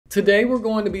Today we're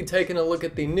going to be taking a look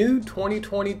at the new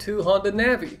 2022 Honda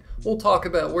NAVi. We'll talk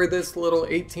about where this little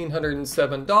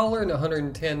 $1,807 and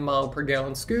 110 mile per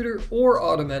gallon scooter, or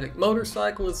automatic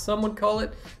motorcycle as some would call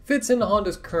it, fits into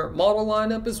Honda's current model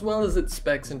lineup, as well as its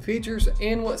specs and features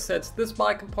and what sets this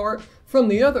bike apart from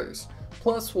the others.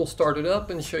 Plus, we'll start it up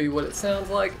and show you what it sounds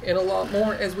like and a lot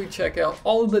more as we check out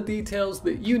all of the details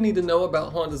that you need to know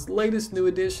about Honda's latest new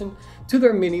addition to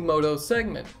their Mini Moto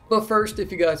segment. But first, if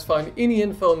you guys find any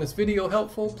info in this video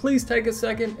helpful, please take a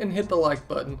second and hit the like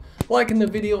button. Liking the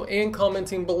video and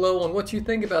commenting below on what you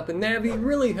think about the NAVi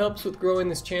really helps with growing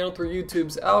this channel through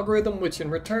YouTube's algorithm, which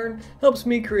in return helps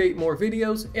me create more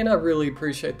videos, and I really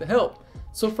appreciate the help.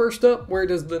 So first up, where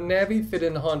does the NAVi fit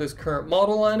into Honda's current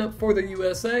model lineup for the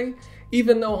USA?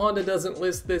 Even though Honda doesn't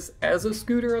list this as a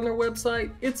scooter on their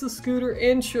website, it's a scooter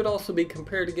and should also be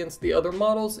compared against the other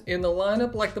models in the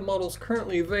lineup, like the models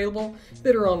currently available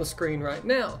that are on the screen right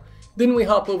now. Then we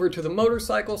hop over to the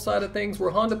motorcycle side of things, where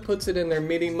Honda puts it in their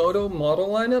Mini Moto model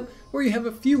lineup, where you have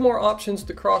a few more options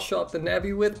to cross-shop the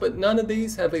NAVi with, but none of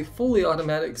these have a fully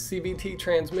automatic CVT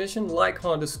transmission like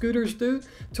Honda scooters do,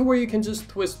 to where you can just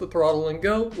twist the throttle and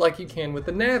go like you can with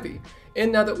the NAVi.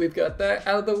 And now that we've got that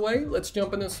out of the way, let's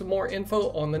jump into some more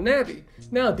info on the NAVi.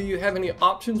 Now, do you have any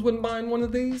options when buying one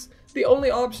of these? The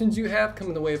only options you have come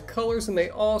in the way of colors, and they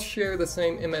all share the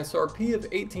same MSRP of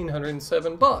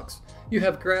 $1,807. You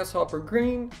have Grasshopper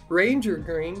Green, Ranger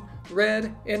Green,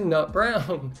 Red, and Nut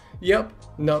Brown. Yep,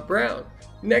 Nut Brown.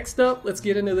 Next up, let's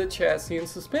get into the chassis and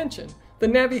suspension. The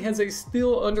NAVi has a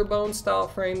steel underbone style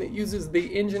frame that uses the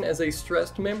engine as a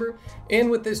stressed member,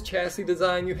 and with this chassis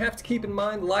design you have to keep in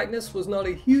mind lightness was not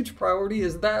a huge priority,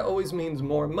 as that always means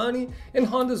more money, and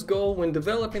Honda's goal when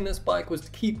developing this bike was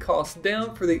to keep costs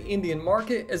down for the Indian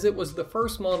market, as it was the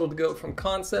first model to go from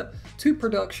concept to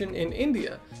production in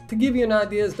India. To give you an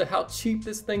idea as to how cheap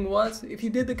this thing was, if you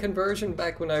did the conversion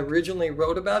back when I originally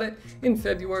wrote about it in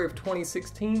February of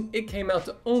 2016, it came out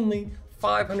to only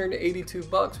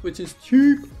 $582, which is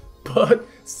cheap, but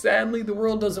sadly the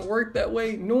world doesn't work that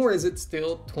way, nor is it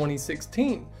still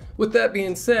 2016. With that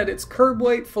being said, its curb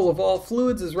weight full of all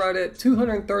fluids is right at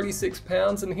 236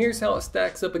 pounds, and here's how it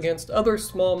stacks up against other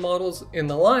small models in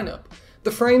the lineup. The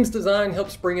frame's design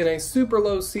helps bring in a super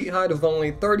low seat height of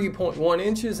only 30.1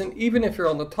 inches, and even if you're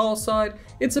on the tall side,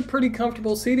 it's a pretty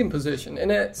comfortable seating position.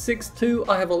 And at 6'2",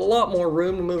 I have a lot more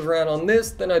room to move around on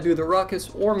this than I do the Ruckus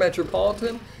or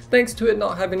Metropolitan, thanks to it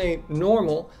not having a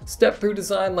normal step-through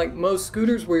design like most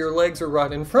scooters where your legs are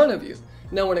right in front of you.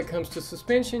 Now when it comes to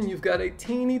suspension, you've got a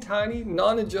teeny tiny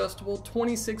non-adjustable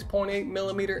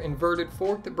 26.8mm inverted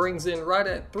fork that brings in right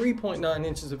at 3.9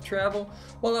 inches of travel,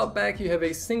 while out back you have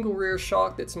a single rear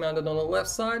shock that's mounted on the left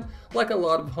side like a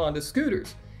lot of Honda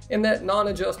scooters. And that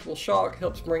non-adjustable shock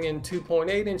helps bring in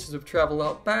 2.8 inches of travel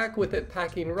out back, with it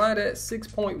packing right at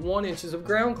 6.1 inches of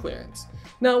ground clearance.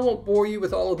 Now I won't bore you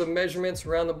with all of the measurements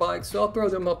around the bike, so I'll throw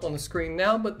them up on the screen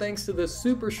now, but thanks to this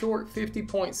super short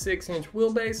 50.6 inch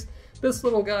wheelbase, this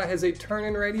little guy has a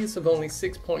turning radius of only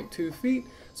 6.2 feet,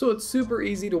 so it's super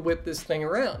easy to whip this thing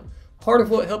around. Part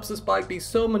of what helps this bike be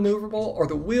so maneuverable are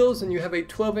the wheels, and you have a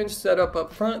 12-inch setup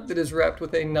up front that is wrapped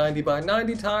with a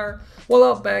 90x90 tire, while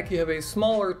out back you have a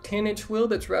smaller 10-inch wheel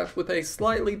that's wrapped with a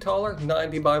slightly taller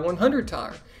 90x100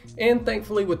 tire. And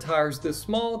thankfully with tires this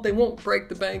small, they won't break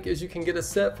the bank, as you can get a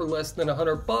set for less than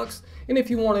 $100, and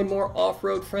if you want a more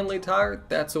off-road friendly tire,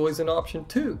 that's always an option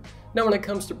too. Now when it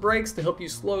comes to brakes, to help you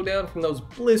slow down from those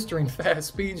blistering fast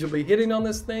speeds you'll be hitting on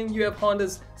this thing, you have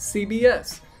Honda's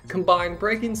CBS, combined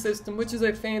braking system, which is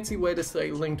a fancy way to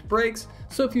say linked brakes.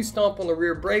 So if you stomp on the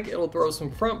rear brake, it'll throw some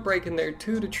front brake in there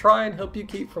too to try and help you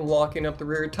keep from locking up the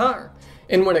rear tire.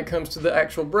 And when it comes to the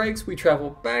actual brakes, we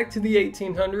travel back to the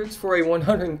 1800s for a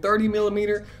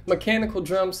 130mm mechanical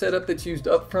drum setup that's used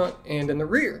up front and in the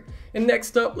rear. And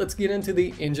next up, let's get into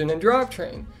the engine and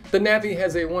drivetrain. The NAVi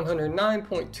has a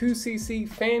 109.2cc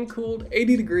fan-cooled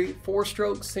 80-degree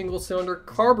 4-stroke single-cylinder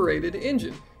carbureted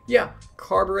engine. Yeah,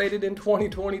 carbureted in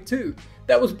 2022.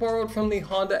 That was borrowed from the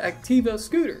Honda Activa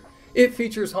scooter. It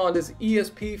features Honda's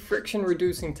ESP friction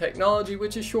reducing technology,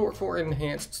 which is short for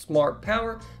Enhanced Smart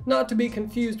Power, not to be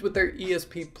confused with their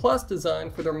ESP Plus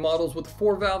design for their models with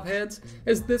 4-valve heads,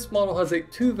 as this model has a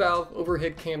 2-valve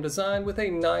overhead cam design with a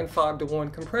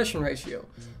 9:5:1 compression ratio.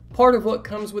 Part of what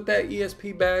comes with that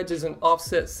ESP badge is an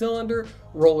offset cylinder,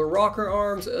 roller rocker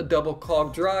arms, a double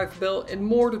cog drive belt, and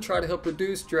more to try to help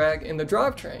reduce drag in the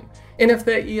drivetrain. And if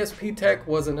that ESP tech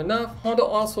wasn't enough, Honda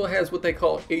also has what they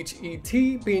call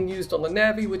HET being used on the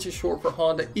NAVi, which is short for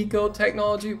Honda Eco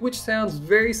technology, which sounds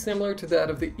very similar to that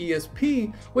of the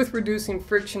ESP, with reducing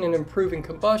friction and improving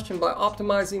combustion by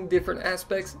optimizing different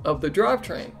aspects of the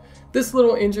drivetrain. This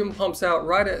little engine pumps out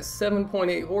right at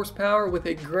 7.8 horsepower with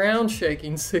a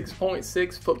ground-shaking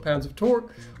 6.6 foot-pounds of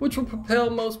torque, which will propel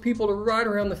most people to right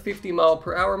around the 50 mile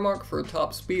per hour mark for a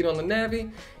top speed on the Navi.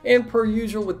 And per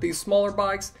usual with these smaller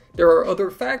bikes, there are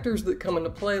other factors that come into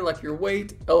play like your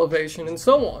weight, elevation, and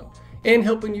so on. And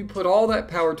helping you put all that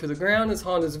power to the ground is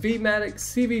Honda's V-Matic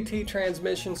CVT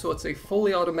transmission, so it's a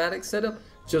fully automatic setup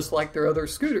just like their other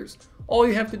scooters. All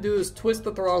you have to do is twist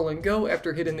the throttle and go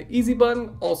after hitting the easy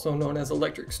button, also known as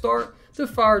electric start, to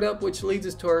fire it up, which leads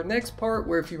us to our next part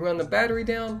where if you run the battery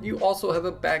down, you also have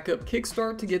a backup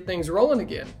kickstart to get things rolling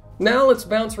again. Now let's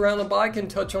bounce around the bike and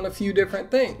touch on a few different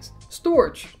things.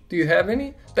 Storage. Do you have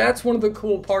any? That's one of the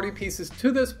cool party pieces to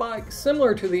this bike,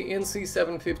 similar to the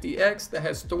NC750X that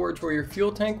has storage where your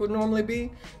fuel tank would normally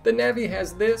be. The Navi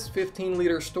has this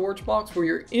 15-liter storage box where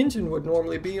your engine would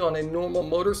normally be on a normal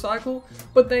motorcycle,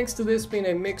 but thanks to this being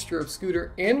a mixture of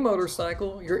scooter and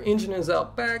motorcycle, your engine is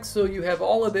out back, so you have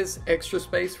all of this extra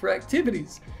space for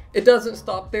activities. It doesn't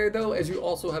stop there though, as you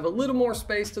also have a little more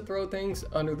space to throw things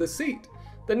under the seat.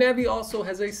 The Navi also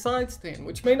has a side stand,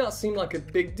 which may not seem like a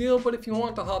big deal, but if you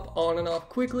want to hop on and off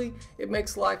quickly, it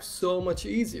makes life so much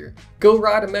easier. Go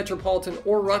ride a Metropolitan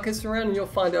or Ruckus around and you'll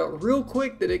find out real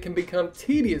quick that it can become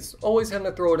tedious always having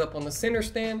to throw it up on the center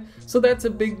stand, so that's a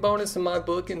big bonus in my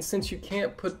book, and since you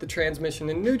can't put the transmission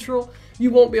in neutral, you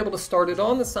won't be able to start it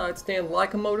on the side stand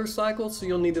like a motorcycle, so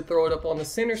you'll need to throw it up on the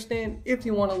center stand if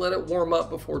you want to let it warm up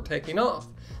before taking off.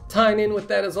 Tying in with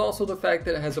that is also the fact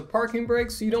that it has a parking brake,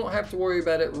 so you don't have to worry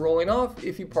about it rolling off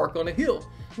if you park on a hill.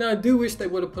 Now I do wish they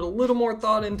would have put a little more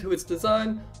thought into its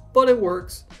design, but it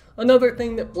works. Another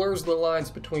thing that blurs the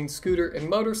lines between scooter and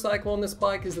motorcycle on this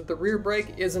bike is that the rear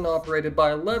brake isn't operated by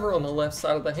a lever on the left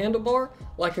side of the handlebar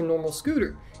like a normal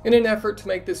scooter. In an effort to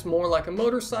make this more like a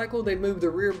motorcycle, they moved the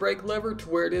rear brake lever to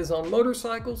where it is on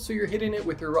motorcycles, so you're hitting it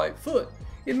with your right foot.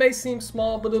 It may seem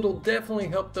small, but it'll definitely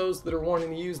help those that are wanting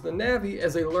to use the Navi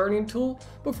as a learning tool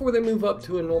before they move up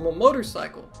to a normal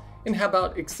motorcycle. And how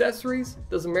about accessories?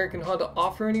 Does American Honda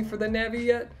offer any for the Navi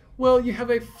yet? Well, you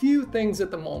have a few things at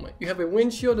the moment. You have a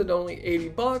windshield at only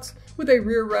 $80, with a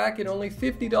rear rack at only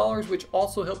 $50, which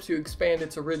also helps you expand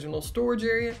its original storage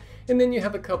area, and then you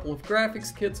have a couple of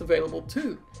graphics kits available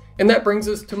too. And that brings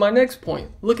us to my next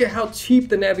point. Look at how cheap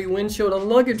the Navi windshield and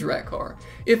luggage rack are.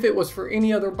 If it was for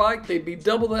any other bike, they'd be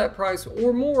double that price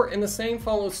or more, and the same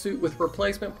follows suit with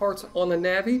replacement parts on the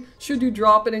Navi should you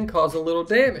drop it and cause a little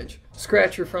damage.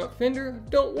 Scratch your front fender?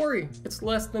 Don't worry, it's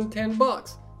less than 10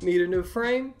 bucks. Need a new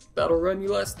frame? That'll run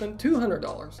you less than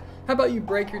 $200. How about you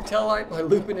break your taillight by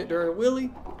looping it during a wheelie?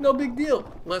 No big deal,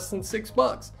 less than 6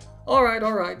 bucks. Alright,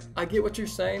 I get what you're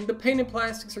saying. The painted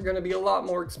plastics are going to be a lot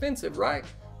more expensive, right?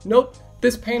 Nope,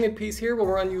 this painted piece here will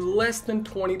run you less than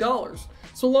 $20.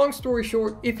 So long story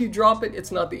short, if you drop it,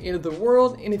 it's not the end of the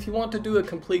world, and if you want to do a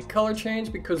complete color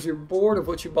change because you're bored of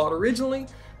what you bought originally,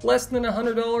 less than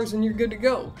 $100 and you're good to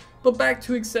go. But back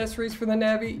to accessories for the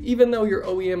Navi, even though your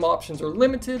OEM options are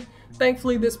limited,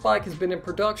 thankfully this bike has been in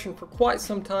production for quite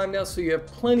some time now, so you have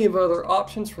plenty of other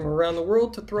options from around the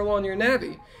world to throw on your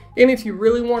Navi. And if you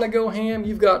really want to go ham,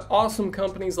 you've got awesome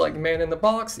companies like Man in the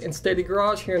Box and Steady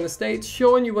Garage here in the States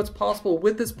showing you what's possible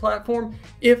with this platform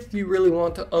if you really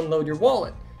want to unload your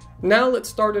wallet. Now let's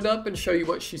start it up and show you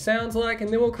what she sounds like, and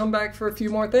then we'll come back for a few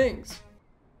more things.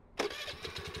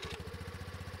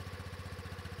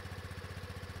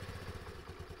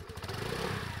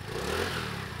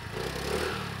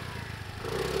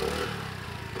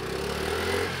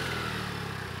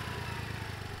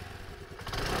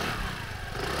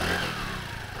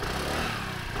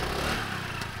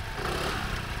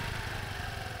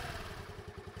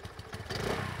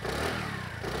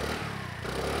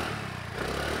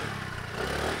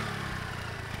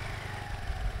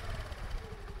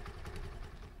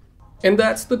 And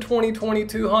that's the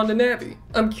 2022 Honda NAVi.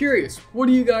 I'm curious, what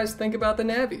do you guys think about the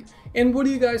NAVi? And what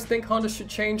do you guys think Honda should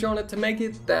change on it to make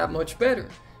it that much better?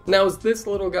 Now, is this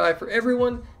little guy for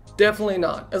everyone? Definitely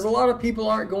not, as a lot of people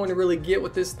aren't going to really get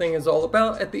what this thing is all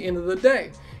about at the end of the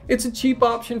day. It's a cheap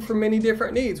option for many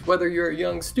different needs, whether you're a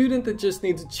young student that just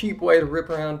needs a cheap way to rip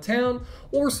around town,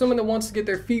 or someone that wants to get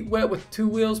their feet wet with 2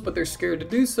 wheels but they're scared to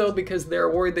do so because they're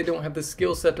worried they don't have the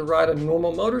skill set to ride a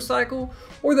normal motorcycle,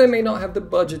 or they may not have the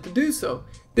budget to do so.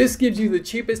 This gives you the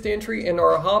cheapest entry into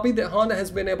our hobby that Honda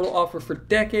has been able to offer for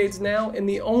decades now, and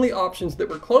the only options that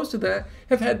were close to that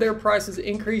have had their prices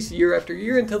increase year after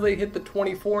year until they hit the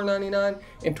 $24.99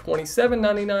 and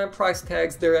 $27.99 price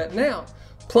tags they're at now.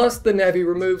 Plus, the Navi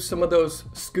removes some of those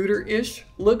scooter-ish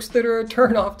looks that are a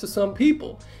turn-off to some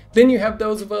people. Then you have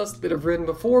those of us that have ridden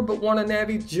before but want a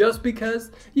Navi just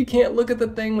because you can't look at the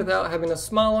thing without having a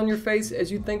smile on your face as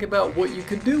you think about what you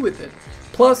could do with it.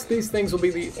 Plus, these things will be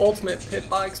the ultimate pit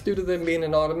bikes due to them being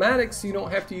an automatic, so you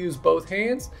don't have to use both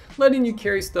hands, letting you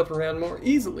carry stuff around more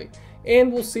easily.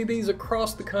 And we'll see these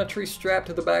across the country strapped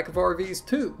to the back of RVs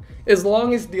too, as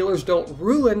long as dealers don't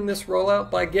ruin this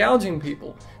rollout by gouging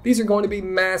people. These are going to be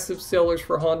massive sellers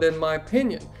for Honda in my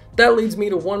opinion. That leads me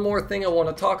to one more thing I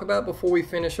want to talk about before we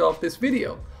finish off this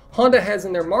video. Honda has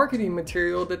in their marketing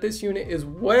material that this unit is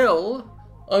well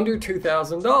under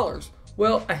 $2,000.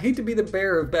 Well, I hate to be the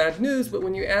bearer of bad news, but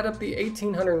when you add up the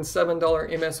 $1,807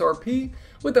 MSRP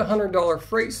with a $100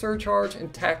 freight surcharge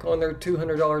and tack on their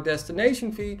 $200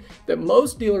 destination fee that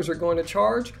most dealers are going to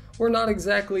charge, we're not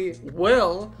exactly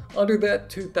well under that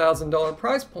 $2,000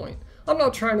 price point. I'm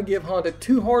not trying to give Honda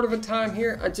too hard of a time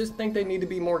here, I just think they need to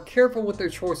be more careful with their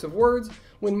choice of words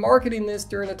when marketing this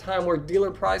during a time where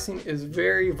dealer pricing is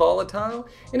very volatile,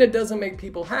 and it doesn't make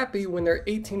people happy when their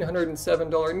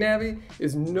 $1,807 Navi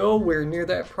is nowhere near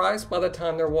that price by the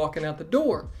time they're walking out the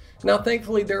door. Now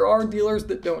thankfully there are dealers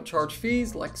that don't charge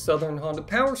fees like Southern Honda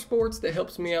Power Sports that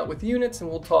helps me out with units, and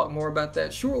we'll talk more about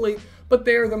that shortly, but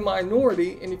they're the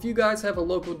minority. And if you guys have a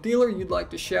local dealer you'd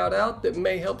like to shout out that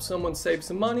may help someone save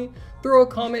some money, throw a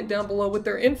comment down below with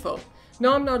their info.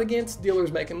 Now I'm not against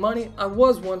dealers making money, I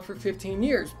was one for 15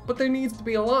 years, but there needs to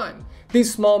be a line.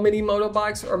 These small mini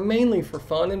motorbikes are mainly for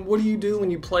fun, and what do you do when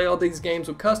you play all these games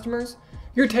with customers?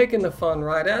 You're taking the fun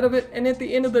right out of it, and at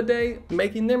the end of the day,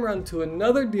 making them run to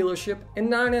another dealership, and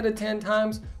 9 out of 10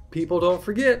 times, people don't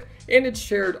forget, and it's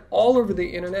shared all over the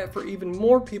internet for even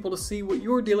more people to see what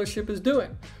your dealership is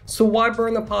doing. So why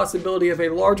burn the possibility of a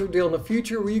larger deal in the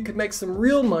future where you could make some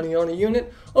real money on a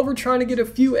unit over trying to get a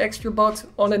few extra bucks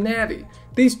on a Navi?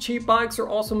 These cheap bikes are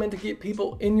also meant to get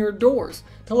people in your doors,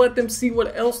 to let them see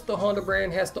what else the Honda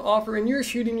brand has to offer, and you're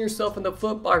shooting yourself in the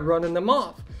foot by running them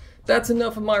off. That's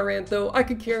enough of my rant though. I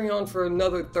could carry on for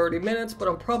another 30 minutes, but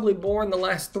I'm probably boring the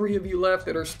last 3 of you left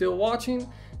that are still watching.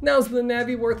 Now, is the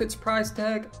Navi worth its price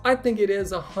tag? I think it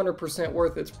is 100%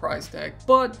 worth its price tag,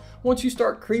 but once you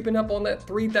start creeping up on that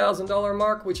 $3,000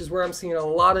 mark, which is where I'm seeing a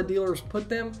lot of dealers put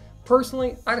them,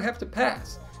 personally, I'd have to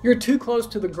pass. You're too close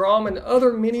to the Grom and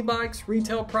other mini bikes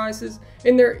retail prices,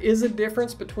 and there is a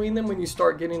difference between them when you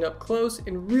start getting up close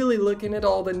and really looking at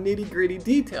all the nitty-gritty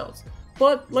details.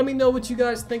 But let me know what you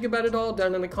guys think about it all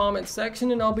down in the comments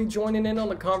section, and I'll be joining in on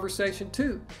the conversation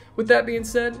too. With that being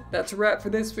said, that's a wrap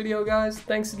for this video, guys.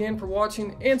 Thanks again for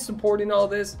watching and supporting all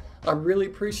this. I really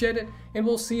appreciate it, and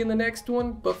we'll see you in the next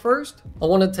one. But first, I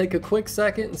want to take a quick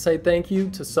second and say thank you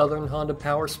to Southern Honda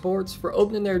Power Sports for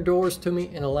opening their doors to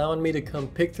me and allowing me to come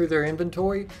pick through their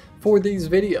inventory for these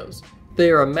videos. They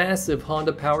are a massive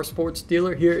Honda Power Sports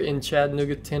dealer here in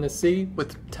Chattanooga, Tennessee,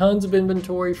 with tons of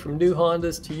inventory from new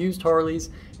Hondas to used Harleys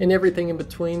and everything in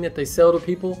between that they sell to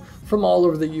people from all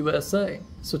over the USA.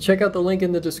 So check out the link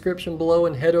in the description below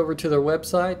and head over to their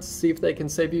website to see if they can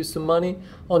save you some money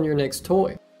on your next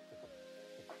toy.